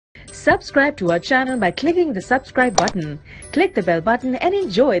Subscribe to our channel by clicking the subscribe button. Click the bell button and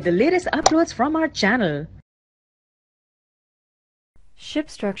enjoy the latest uploads from our channel. Ship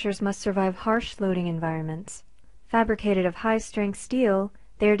structures must survive harsh loading environments. Fabricated of high-strength steel,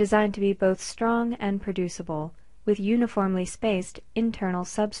 they are designed to be both strong and producible, with uniformly spaced internal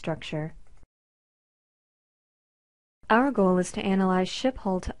substructure. Our goal is to analyze ship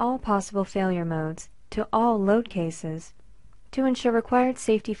hull to all possible failure modes, to all load cases, to ensure required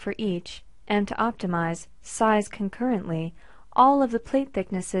safety for each, and to optimize, size concurrently, all of the plate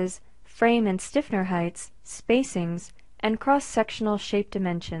thicknesses, frame and stiffener heights, spacings, and cross-sectional shape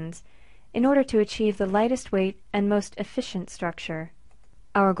dimensions in order to achieve the lightest weight and most efficient structure.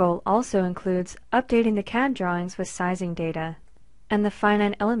 Our goal also includes updating the CAD drawings with sizing data and the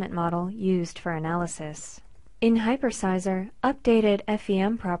finite element model used for analysis. In Hypersizer, updated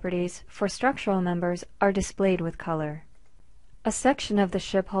FEM properties for structural members are displayed with color. A section of the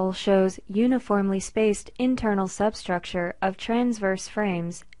ship hull shows uniformly spaced internal substructure of transverse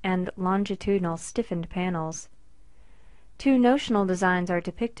frames and longitudinal stiffened panels. Two notional designs are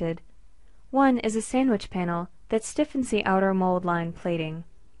depicted. One is a sandwich panel that stiffens the outer mold line plating.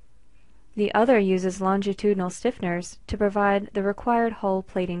 The other uses longitudinal stiffeners to provide the required hull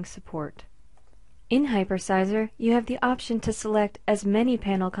plating support. In Hypersizer, you have the option to select as many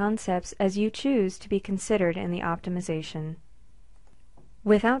panel concepts as you choose to be considered in the optimization.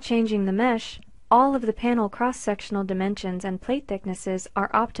 Without changing the mesh, all of the panel cross-sectional dimensions and plate thicknesses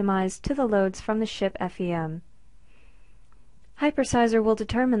are optimized to the loads from the ship FEM. Hypersizer will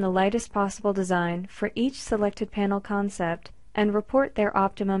determine the lightest possible design for each selected panel concept and report their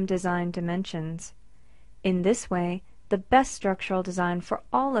optimum design dimensions. In this way, the best structural design for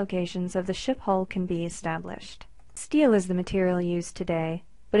all locations of the ship hull can be established. Steel is the material used today,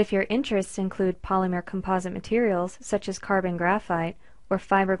 but if your interests include polymer composite materials such as carbon graphite or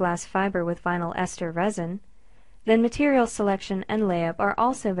fiberglass fiber with vinyl ester resin, then material selection and layup are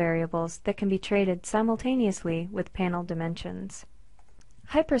also variables that can be traded simultaneously with panel dimensions.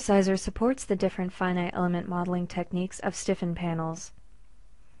 Hypersizer supports the different finite element modeling techniques of stiffened panels.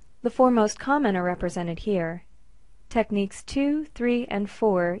 The four most common are represented here. Techniques 2, 3, and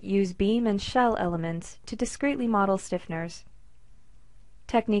 4 use beam and shell elements to discretely model stiffeners.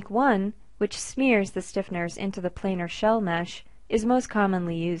 Technique 1, which smears the stiffeners into the planar shell mesh, is most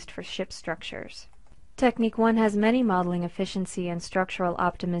commonly used for ship structures. Technique 1 has many modeling efficiency and structural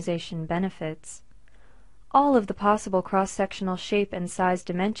optimization benefits. All of the possible cross-sectional shape and size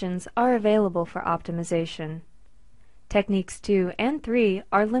dimensions are available for optimization. Techniques 2 and 3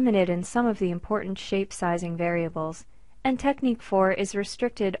 are limited in some of the important shape sizing variables, and Technique 4 is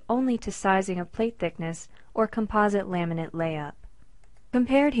restricted only to sizing of plate thickness or composite laminate layup.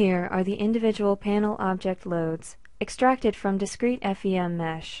 Compared here are the individual panel object loads extracted from discrete FEM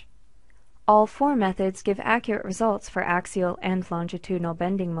mesh. All four methods give accurate results for axial and longitudinal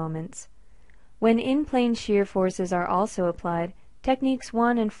bending moments. When in-plane shear forces are also applied, techniques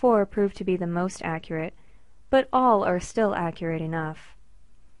 1 and 4 prove to be the most accurate, but all are still accurate enough.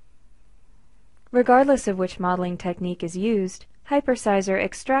 Regardless of which modeling technique is used, Hypersizer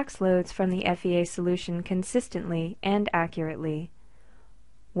extracts loads from the FEA solution consistently and accurately.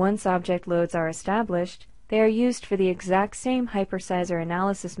 Once object loads are established, they are used for the exact same Hypersizer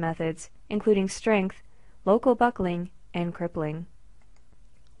analysis methods, including strength, local buckling, and crippling.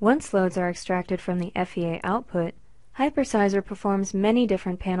 Once loads are extracted from the FEA output, Hypersizer performs many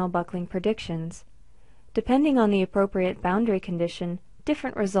different panel buckling predictions. Depending on the appropriate boundary condition,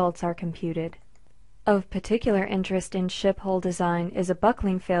 different results are computed. Of particular interest in ship hull design is a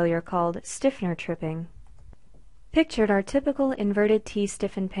buckling failure called stiffener tripping. Pictured are typical inverted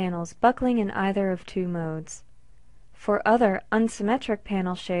T-stiffened panels buckling in either of two modes. For other unsymmetric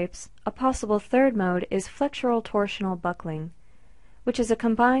panel shapes, a possible third mode is flexural torsional buckling, which is a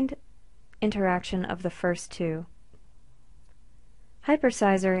combined interaction of the first two.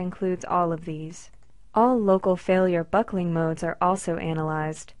 Hypersizer includes all of these. All local failure buckling modes are also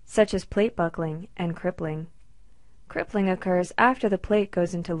analyzed, such as plate buckling and crippling. Crippling occurs after the plate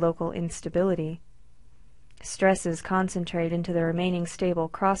goes into local instability. Stresses concentrate into the remaining stable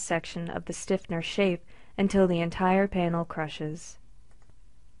cross-section of the stiffener shape until the entire panel crushes.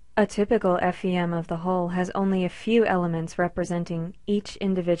 A typical FEM of the hull has only a few elements representing each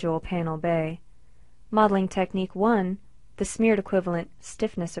individual panel bay. Modeling technique 1, the smeared equivalent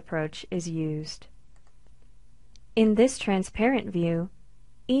stiffness approach, is used. In this transparent view,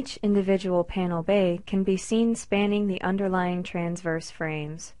 each individual panel bay can be seen spanning the underlying transverse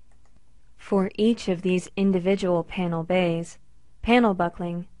frames. For each of these individual panel bays, panel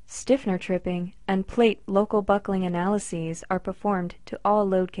buckling, Stiffener tripping and plate local buckling analyses are performed to all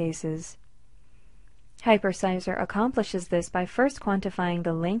load cases. Hypersizer accomplishes this by first quantifying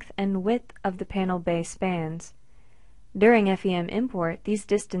the length and width of the panel bay spans. During FEM import, these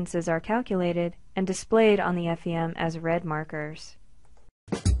distances are calculated and displayed on the FEM as red markers.